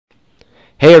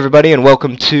Hey everybody, and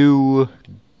welcome to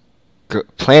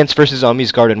Plants vs.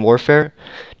 Zombies Garden Warfare.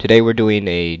 Today we're doing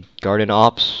a garden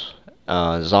ops,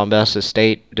 zomboss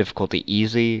estate, difficulty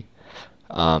easy.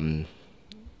 Um,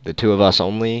 the two of us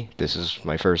only. This is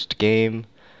my first game,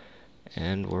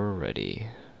 and we're ready.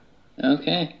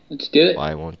 Okay, let's do it.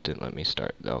 Why won't it let me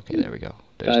start? Okay, there we go.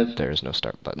 Five. There's no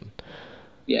start button.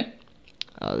 Yeah.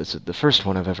 This is the first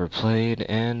one I've ever played,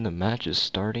 and the match is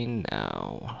starting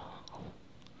now.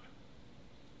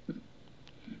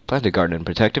 Plant a garden and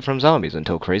protect it from zombies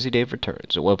until Crazy Dave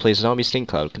returns. A well-placed zombie stink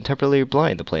cloud can temporarily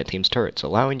blind the plant team's turrets,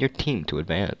 allowing your team to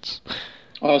advance.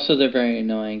 Also, they're very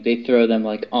annoying. They throw them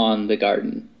like on the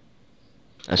garden.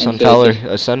 A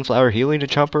sunflower healing, a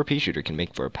chomper, or pea shooter can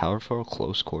make for a powerful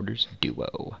close quarters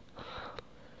duo.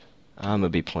 I'm gonna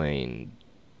be playing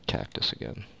cactus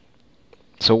again.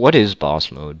 So what is boss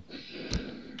mode?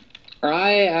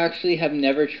 I actually have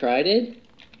never tried it.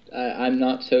 I'm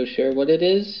not so sure what it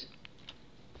is.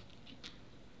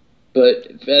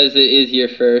 But as it is your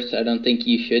first, I don't think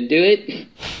you should do it.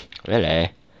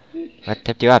 Really? What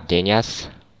tipped you up, genius?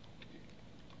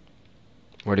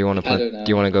 Where do you want to play? Do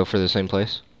you want to go for the same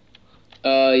place?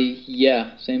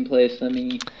 Yeah, same place.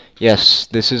 Yes,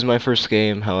 this is my first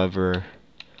game. However,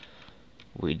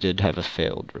 we did have a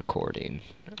failed recording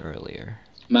earlier.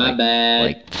 My bad.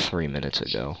 Like 3 minutes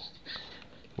ago.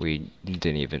 We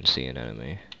didn't even see an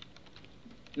enemy.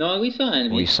 No, we saw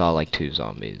enemies. We saw like 2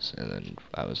 zombies, and then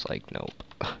I was like, nope.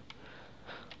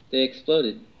 They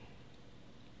exploded.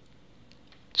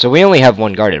 So we only have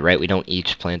one garden, right? We don't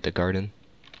each plant the garden?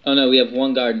 Oh no, we have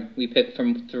one garden. We pick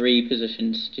from 3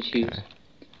 positions to choose. Okay.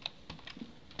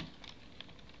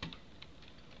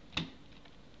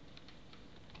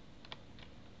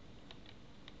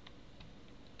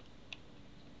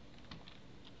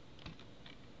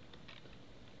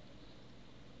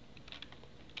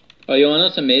 Oh, you want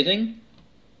what's amazing?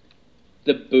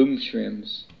 The boom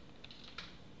shrooms.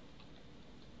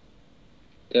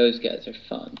 Those guys are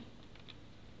fun.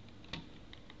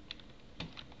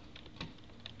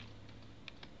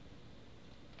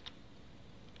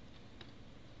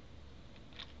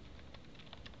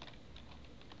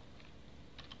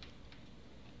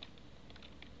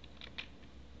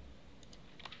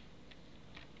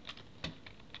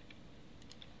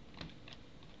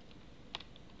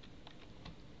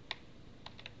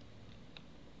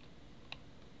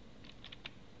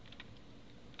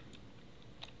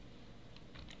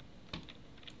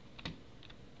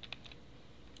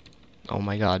 Oh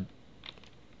my god.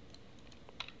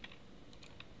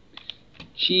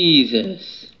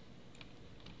 Jesus.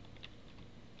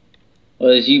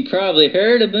 Well, as you probably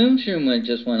heard, a boom shroom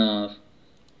just went off.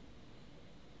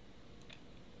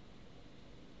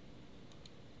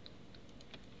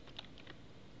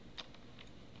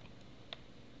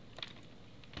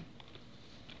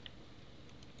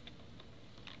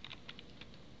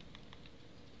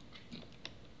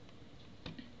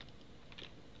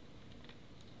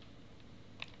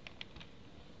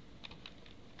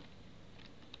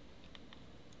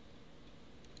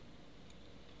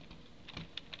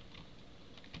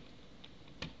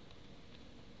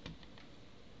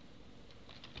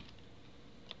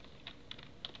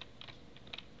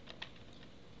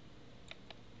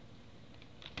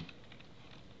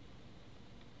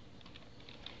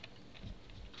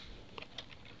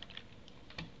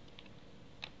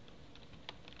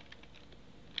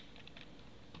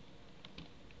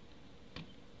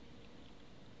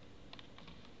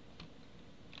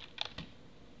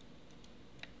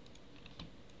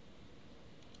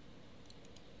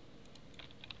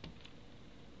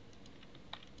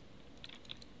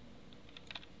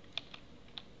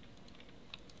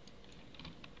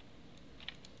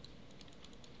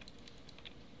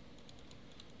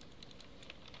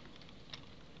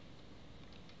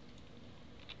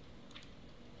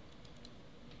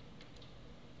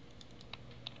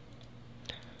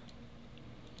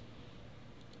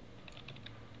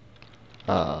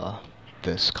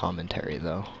 This commentary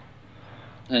though.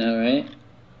 I know, right?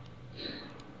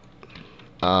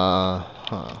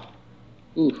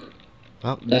 Ooh.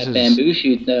 Well, that bamboo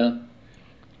shoot though.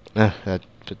 That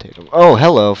potato. Oh,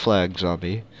 hello, flag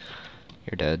zombie.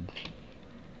 You're dead.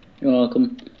 You're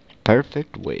welcome.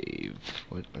 Perfect wave.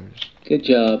 Good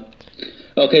job.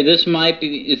 Okay, this might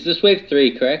be... Is this wave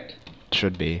 3, correct?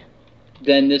 Should be.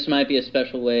 Then this might be a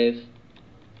special wave.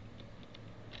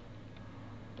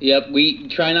 Yep, we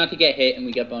try not to get hit and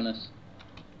we get bonus.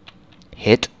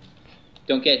 Hit?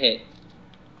 Don't get hit.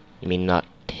 You mean not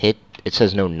hit? It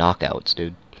says no knockouts,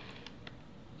 dude.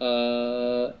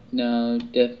 No,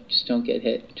 just don't get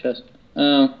hit. Trust.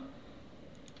 Oh.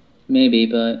 Maybe,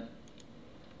 but...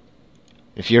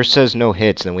 If yours says no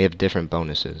hits, then we have different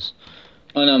bonuses.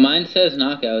 Oh no, mine says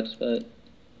knockouts, but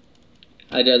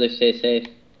I'd rather stay safe.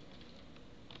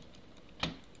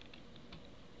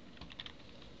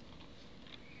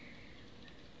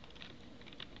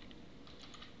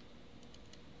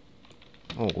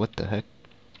 Oh, what the heck?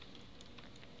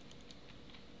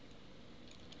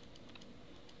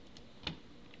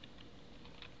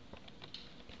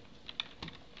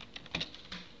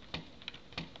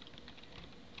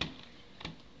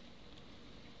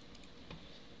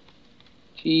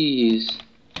 Jeez.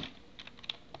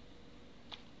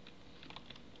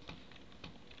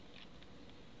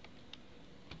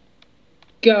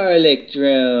 Garlic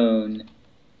drone.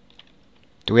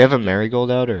 Do we have a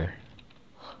marigold out, or?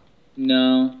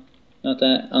 No, not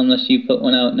that. Unless you put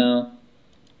one out, no.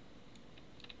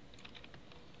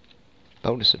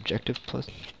 Bonus objective plus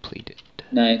completed.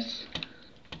 Nice.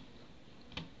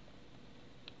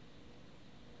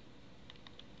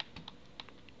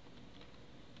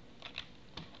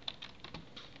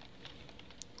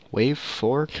 Wave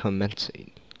 4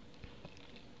 commencing.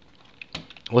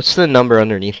 What's the number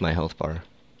underneath my health bar?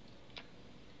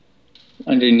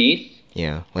 Underneath?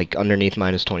 Yeah, like underneath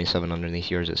mine is 27, underneath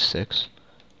yours is 6.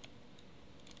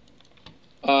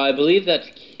 I believe that's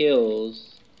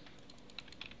kills.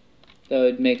 That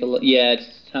would make a lot. Yeah,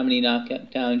 it's how many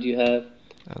knockdowns you have.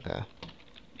 Okay.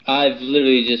 I've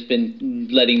literally just been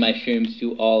letting my shrooms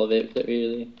do all of it,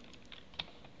 really.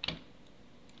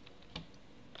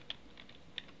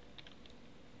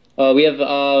 We have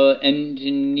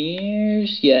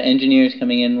engineers. Yeah, engineers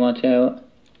coming in. Watch out.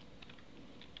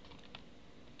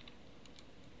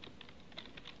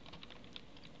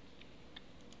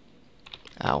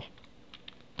 Ow.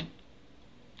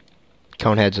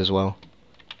 Coneheads as well.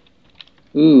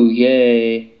 Ooh,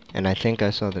 yay. And I think I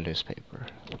saw the newspaper.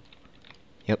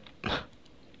 Yep.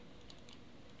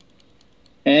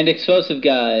 And explosive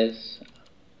guys.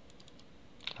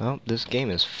 Well, this game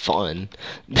is fun.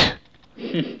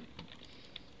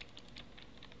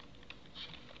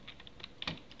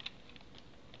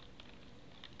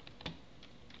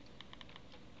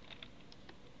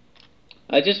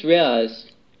 I just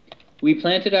realized we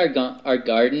planted our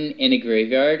garden in a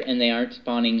graveyard and they aren't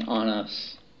spawning on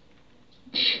us.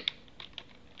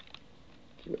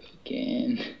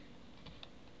 Broken.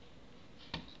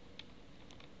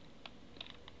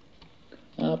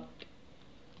 Up.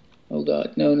 Oh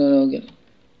god, no, no, no.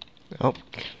 Oh,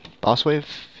 boss wave?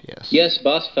 Yes. Yes,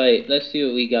 boss fight. Let's see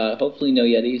what we got. Hopefully no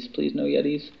Yetis. Please no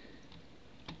Yetis.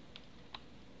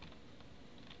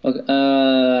 Okay,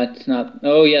 it's not.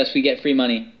 Oh yes, we get free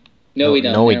money. No, we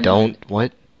don't. No, we Never don't. mind.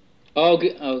 What? Oh,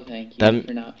 good. Oh, thank you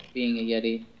for not being a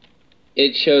Yeti.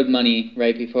 It showed money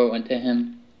right before it went to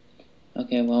him.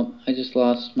 Okay, well, I just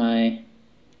lost my...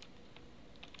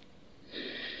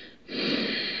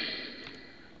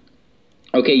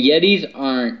 Okay, Yetis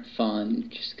aren't fun,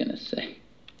 just gonna say.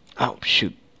 Oh,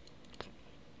 shoot.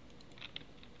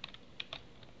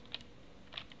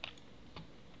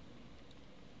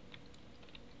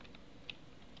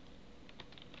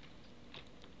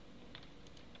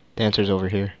 Dancer's over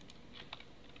here.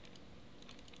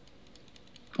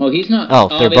 Oh, he's not...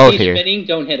 Oh, they're both here. If he's spinning,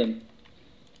 don't hit him.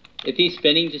 If he's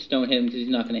spinning, just don't hit him because he's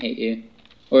not gonna hit you.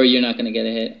 Or you're not gonna get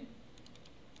a hit.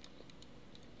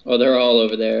 Oh, they're all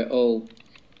over there. Oh.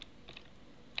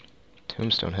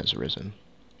 Tombstone has risen.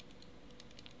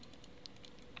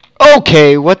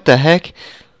 Okay, what the heck?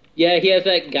 Yeah, he has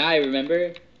that guy,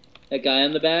 remember? That guy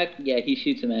on the back? Yeah, he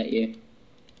shoots him at you.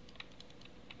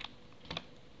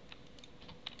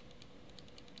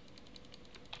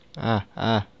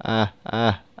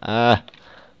 Ah.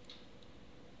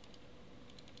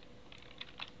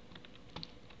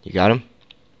 You got him?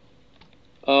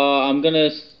 I'm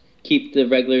gonna keep the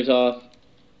regulars off.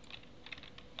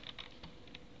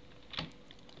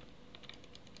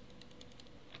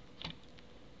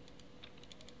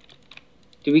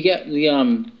 Do we get the,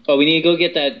 oh, we need to go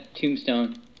get that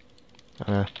tombstone.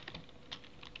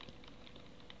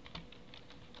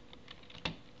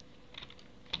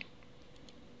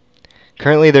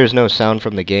 Currently there's no sound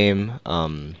from the game.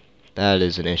 That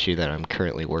is an issue that I'm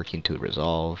currently working to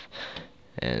resolve.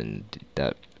 And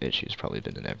that issue's probably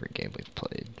been in every game we've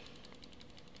played.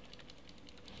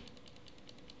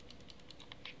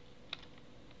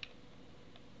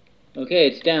 Okay,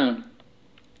 it's down.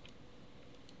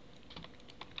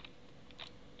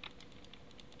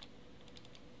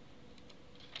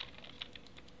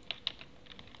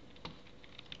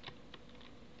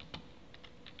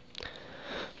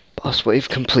 Boss wave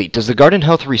complete. Does the garden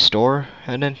health restore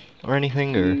or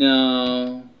anything, or?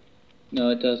 No. No,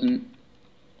 it doesn't.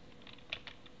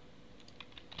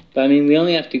 But I mean, we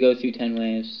only have to go through 10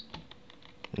 waves.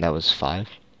 And that was 5?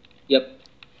 Yep.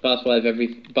 Boss wave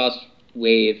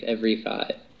every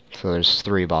 5. So there's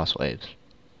 3 boss waves.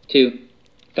 2.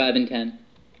 5 and 10.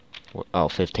 Oh,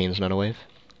 15's not a wave?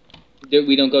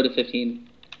 We don't go to 15.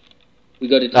 We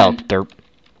go to 10. Oh, derp.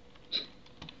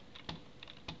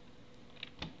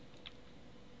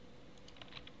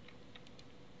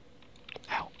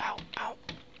 Ow, ow, ow.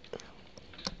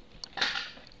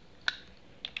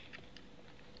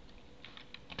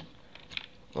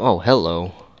 Oh,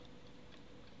 hello.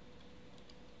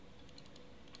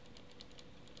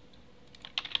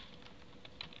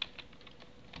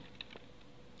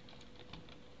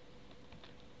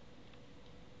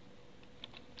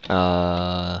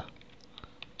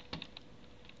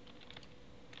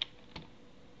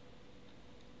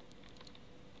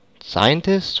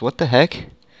 Scientists? What the heck?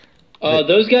 Oh,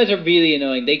 those guys are really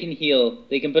annoying. They can heal.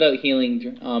 They can put out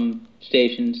healing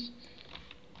stations.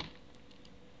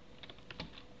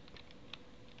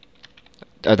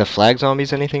 Are the flag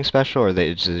zombies anything special, or are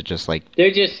they just like...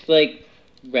 They're just, like,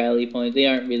 rally points. They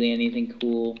aren't really anything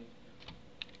cool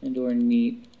and or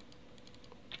neat.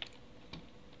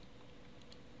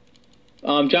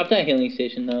 Drop that healing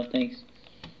station, though. Thanks.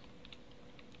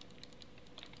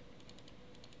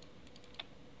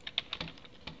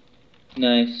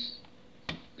 Nice.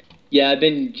 Yeah, I've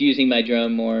been using my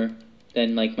drone more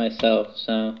than, like, myself,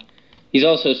 so... He's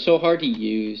also so hard to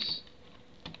use.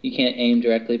 You can't aim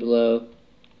directly below.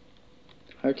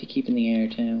 Hard to keep in the air,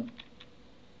 too.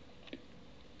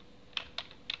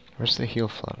 Where's the heal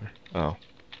flower? Oh.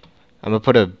 I'm gonna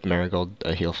put a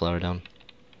heal flower down.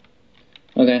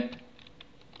 Okay.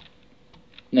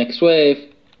 Next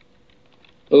wave.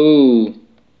 Ooh.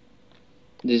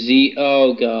 The Z...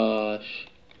 Oh, gosh.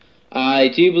 I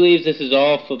do believe this is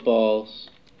all footballs.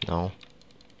 No.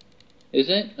 Is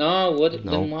it? Oh, what?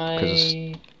 No, Then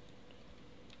why?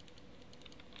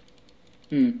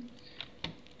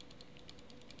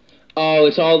 Oh,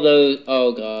 it's all those...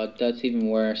 Oh, God. That's even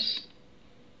worse.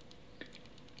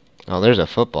 Oh, there's a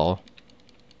football.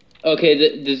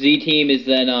 Okay, the Z team is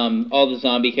then all the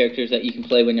zombie characters that you can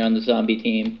play when you're on the zombie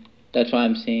team. That's what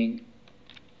I'm seeing.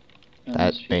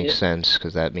 That makes sense,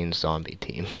 because that means zombie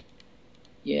team.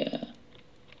 Yeah.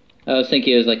 I was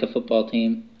thinking it was like a football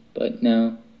team, but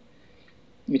no.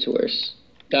 It's worse.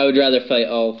 I would rather fight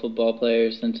all football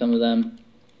players than some of them.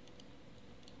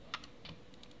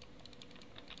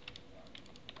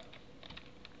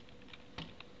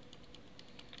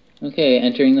 Okay,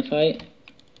 entering the fight.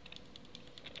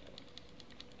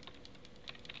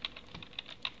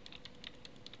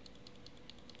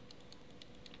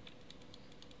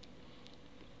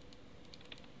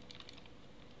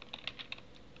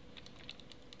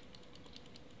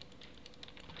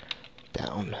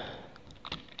 Down.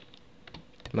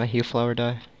 Did my heal flower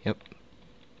die? Yep.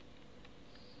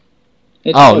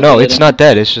 Oh, no, it's not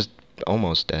dead. It's just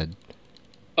almost dead.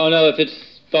 Oh, no, if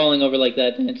it's falling over like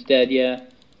that, then it's dead, yeah.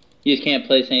 You just can't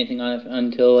place anything on it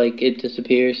until, like, it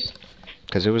disappears.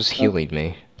 Because it was healing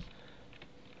me.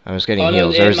 I was getting no,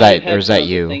 heals. Or is that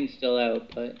you? The thing's still out,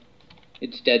 but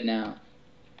it's dead now.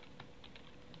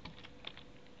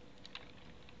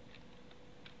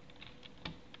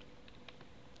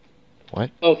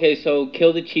 What? Okay, so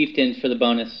kill the chieftains for the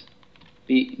bonus.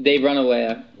 They run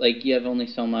away. Like, you have only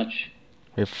so much.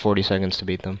 We have 40 seconds to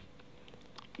beat them.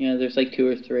 Yeah, there's like 2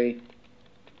 or 3.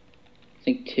 I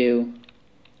think 2.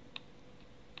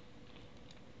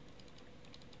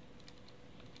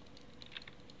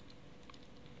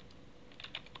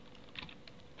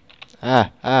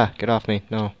 Get off me.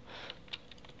 No.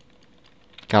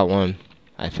 Got one,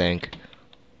 I think.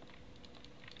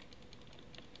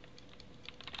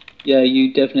 Yeah,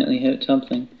 you definitely hit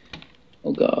something.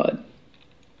 Oh, God.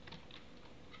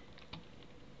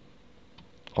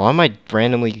 Why am I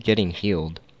randomly getting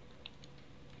healed?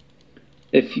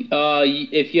 If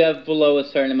you have below a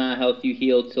certain amount of health, you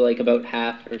heal to like about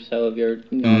half or so of your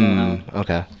normal health.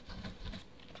 Okay.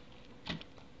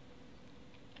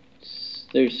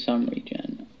 There's some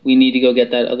regen. We need to go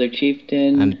get that other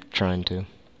chieftain. I'm trying to.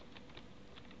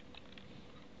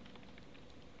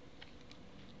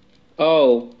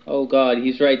 Oh God,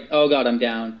 he's right. Oh God, I'm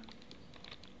down.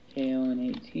 KO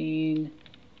and 18.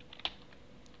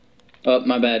 Oh,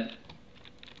 my bad.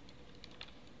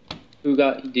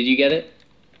 Did you get it?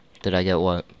 Did I get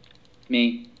what?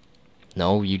 Me.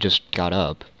 No, you just got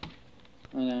up.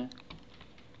 Okay.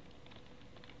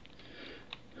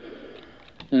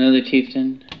 Another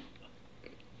chieftain.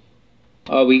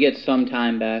 Oh, we get some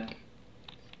time back.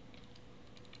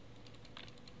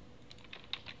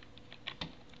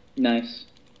 Nice.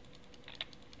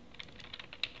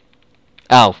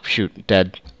 Ow, shoot,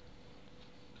 dead.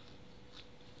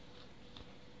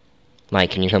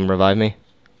 Mike, can you come revive me?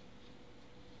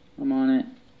 I'm on it.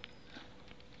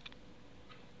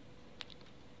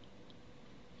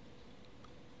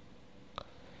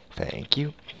 Thank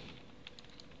you.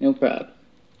 No problem.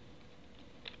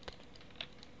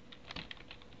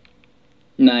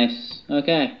 Nice.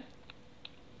 Okay.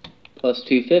 Plus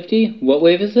 250. What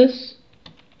wave is this?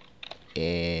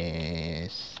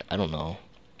 I don't know.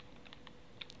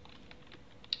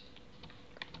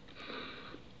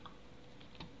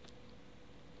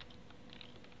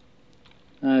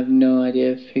 I have no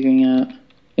idea. Figuring out.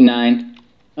 9.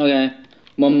 Okay.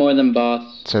 One more than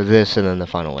boss. So this and then the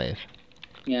final wave.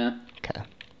 Yeah. Okay.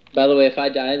 By the way, if I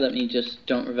die, let me just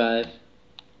don't revive.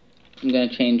 I'm gonna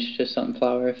change to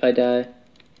sunflower if I die.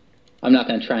 I'm not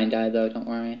gonna try and die though, don't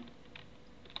worry.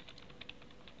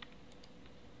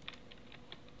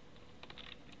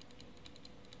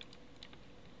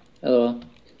 Hello.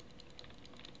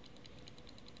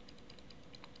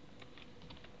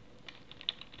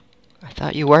 I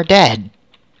thought you were dead.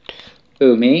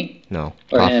 Who, me? No.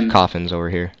 Or him? Coffins over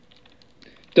here.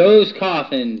 Those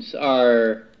coffins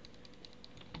are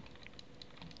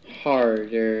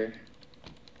harder.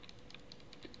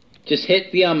 Just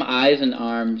hit the eyes and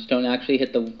arms. Don't actually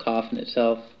hit the coffin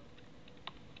itself.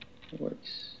 It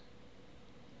works.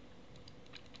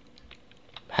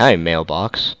 Hi,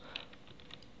 mailbox.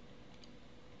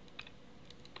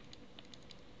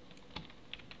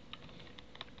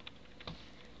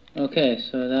 Okay,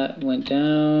 so that went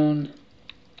down.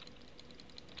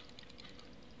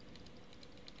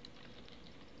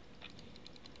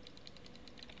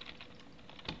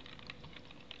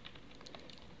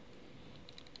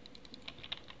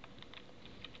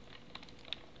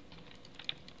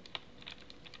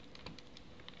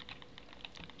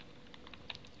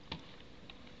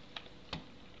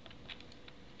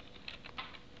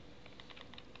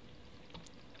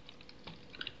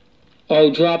 Oh,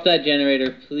 drop that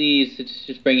generator, please. It's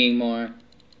just bringing more.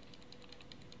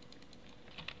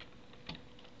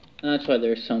 That's why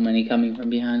there's so many coming from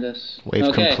behind us.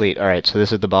 Wave complete. Alright, so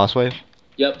this is the boss wave?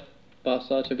 Yep. Boss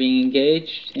slots are being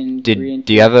engaged in 3 and 2.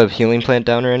 Do you have a healing plant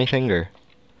down or anything, or?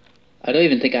 I don't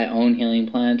even think I own healing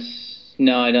plants.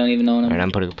 No, I don't even own them. Alright, I'm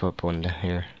gonna put one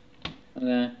here.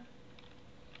 Okay.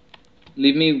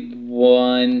 Leave me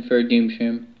 1 for Doom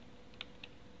Shroom.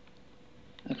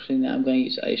 Actually, no, I'm going to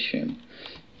use Ice Shroom.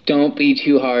 Don't be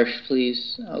too harsh,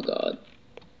 please. Oh, God.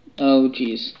 Oh,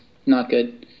 jeez. Not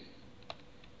good.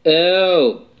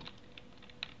 Oh!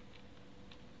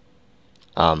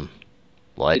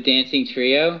 What? The dancing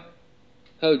trio?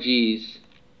 Oh, jeez.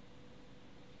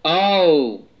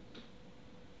 Oh!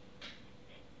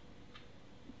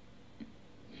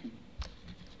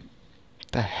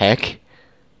 The heck?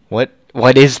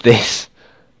 What is this?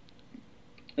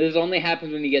 This only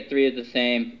happens when you get 3 of the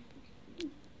same.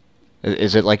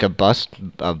 Is it like a buff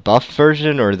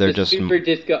version, or they're just Super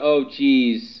Disco. Oh,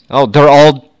 jeez. Oh, they're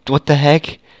all. What the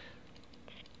heck?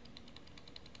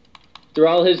 They're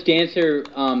all his dancer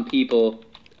people.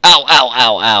 Ow! Ow!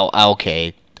 Ow! Ow!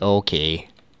 Okay. Okay.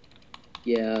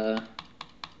 Yeah.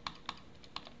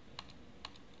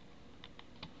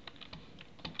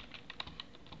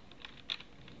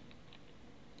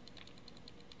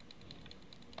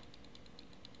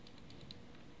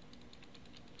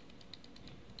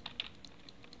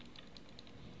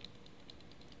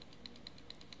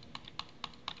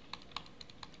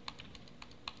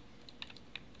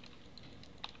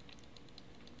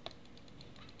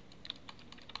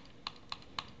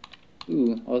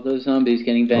 Ooh, all those zombies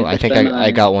getting vanquished. Oh, I think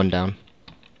I got one down.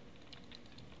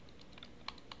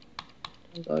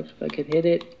 Oh gosh, if I could hit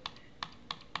it.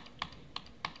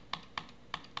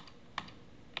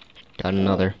 Got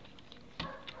another.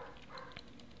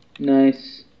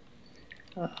 Nice.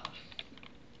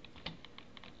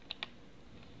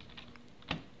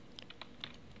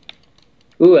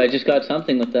 Ooh, I just got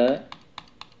something with that.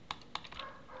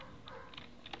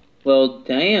 Well,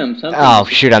 damn, something. Oh,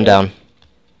 shoot, I'm down.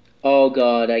 Oh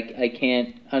god, I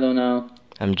can't. I don't know.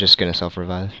 I'm just gonna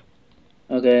self-revive.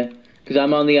 Okay. Because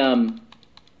I'm on the,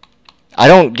 I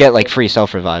don't get, like, free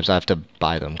self-revives. I have to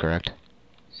buy them, correct?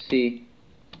 C.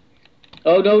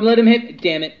 Oh, don't let him hit me.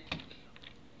 Damn it.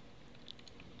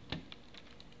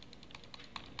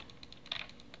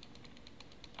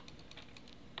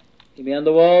 Get me on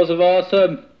the walls of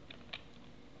awesome.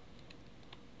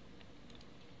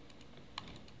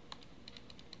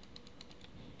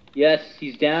 Yes,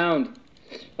 he's down.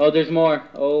 Oh, there's more.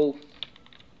 Oh.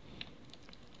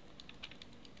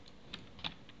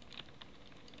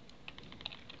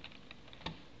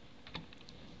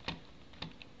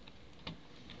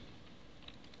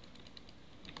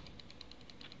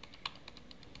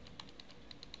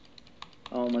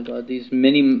 Oh my god, these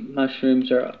mini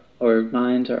mushrooms or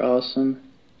mines are awesome.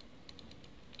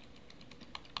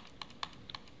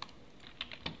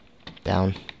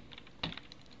 Down.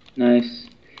 Nice.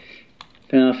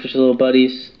 Finish off with your little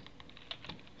buddies.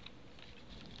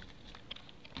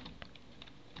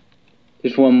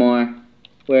 There's one more.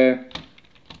 Where?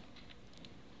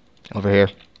 Over here.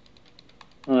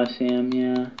 Oh, I see him,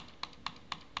 yeah.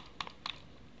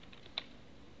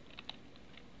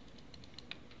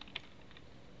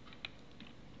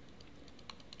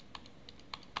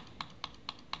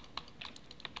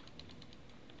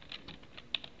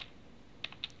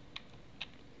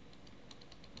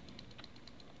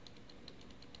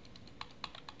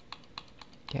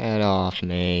 Get off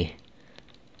me.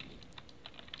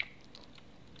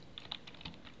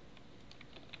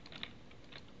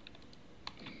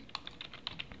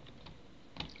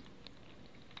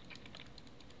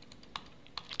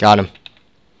 Got him.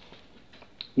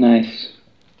 Nice.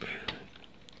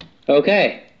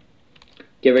 Okay.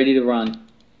 Get ready to run.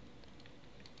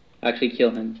 Actually,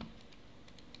 kill him.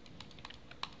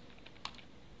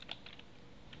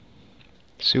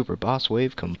 Super boss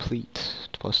wave complete.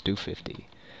 Plus 250.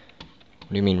 What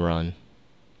do you mean run?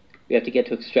 We have to get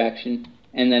to extraction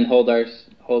and then hold our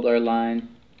line.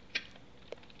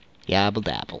 Yabble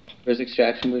dabble. Where's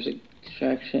extraction? Where's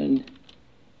extraction?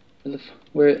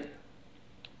 Where?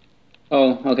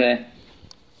 Oh, okay.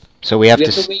 So we have We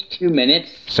to. have to wait 2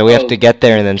 minutes. So we have to get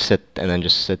there and then sit and then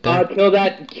just sit there. Kill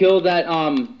that.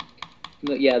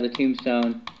 Yeah, the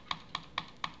tombstone.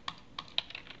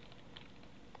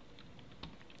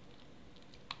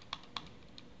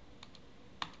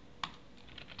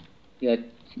 Yeah,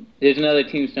 there's another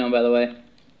tombstone, by the way.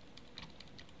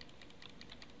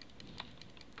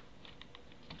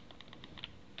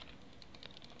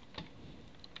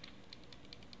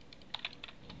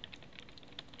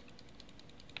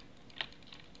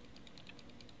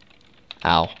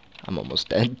 Ow. I'm almost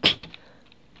dead.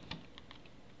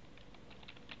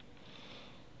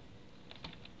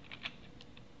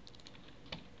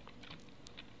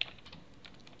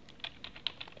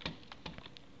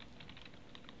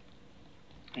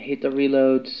 I hate the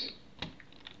reloads.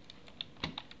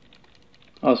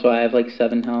 Also, I have like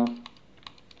 7 health.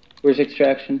 Where's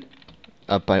extraction?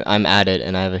 I'm at it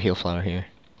and I have a heal flower here.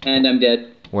 And I'm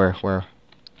dead. Where?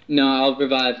 No, I'll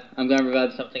revive. I'm gonna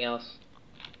revive something else.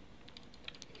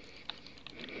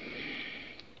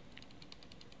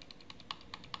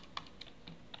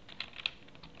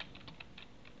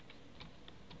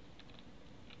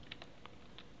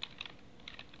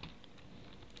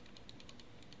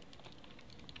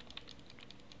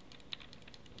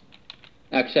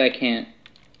 Actually, I can't.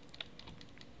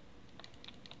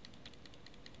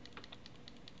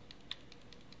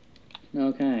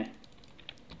 Okay.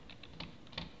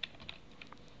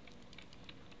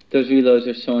 Those reloads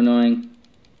are so annoying.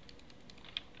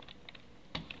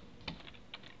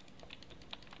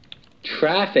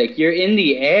 Traffic, you're in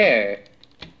the air.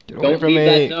 Get away Don't from leave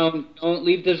me. that zone. Don't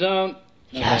leave the zone.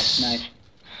 Okay, Yes. nice.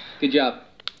 Good job.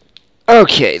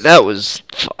 Okay, that was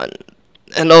fun.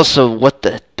 And also, what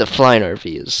the flying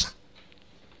RV is.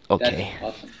 Okay.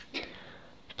 That's awesome.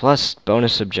 Plus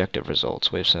bonus objective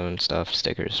results. Wave 7 stuff,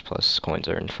 stickers, plus coins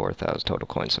earned 4,000, total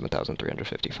coins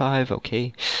 7,355.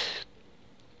 Okay.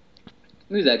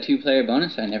 Who's that 2-player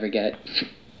bonus I never get?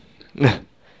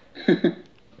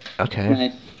 Okay.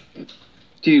 Nice.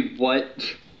 Dude,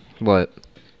 what? What?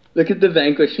 Look at the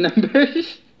vanquish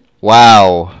numbers.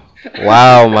 Wow.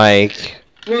 Wow, Mike.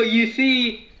 Well, you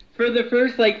see, for the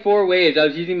first like 4 waves, I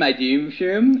was using my doom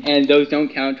shroom, and those don't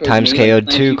count towards Times me. KO'd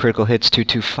Like, 2, critical hits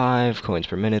 225, coins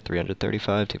per minute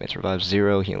 335, teammates revive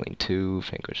 0, healing 2,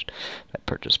 vanquished. I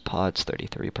purchased pots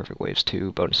 33, perfect waves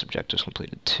 2, bonus objectives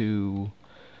completed 2.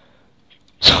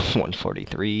 So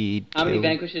 143. How many 2,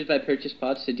 vanquishes by purchase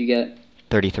pots did you get?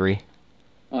 33.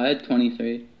 Oh, I had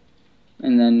 23.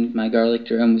 And then my garlic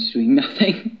drum was doing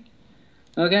nothing.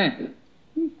 Okay.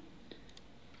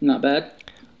 Not bad.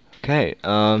 Okay,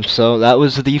 so that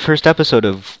was the first episode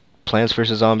of Plants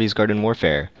vs. Zombies Garden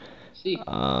Warfare. See.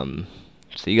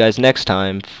 See you guys next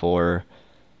time for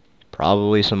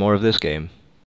probably some more of this game.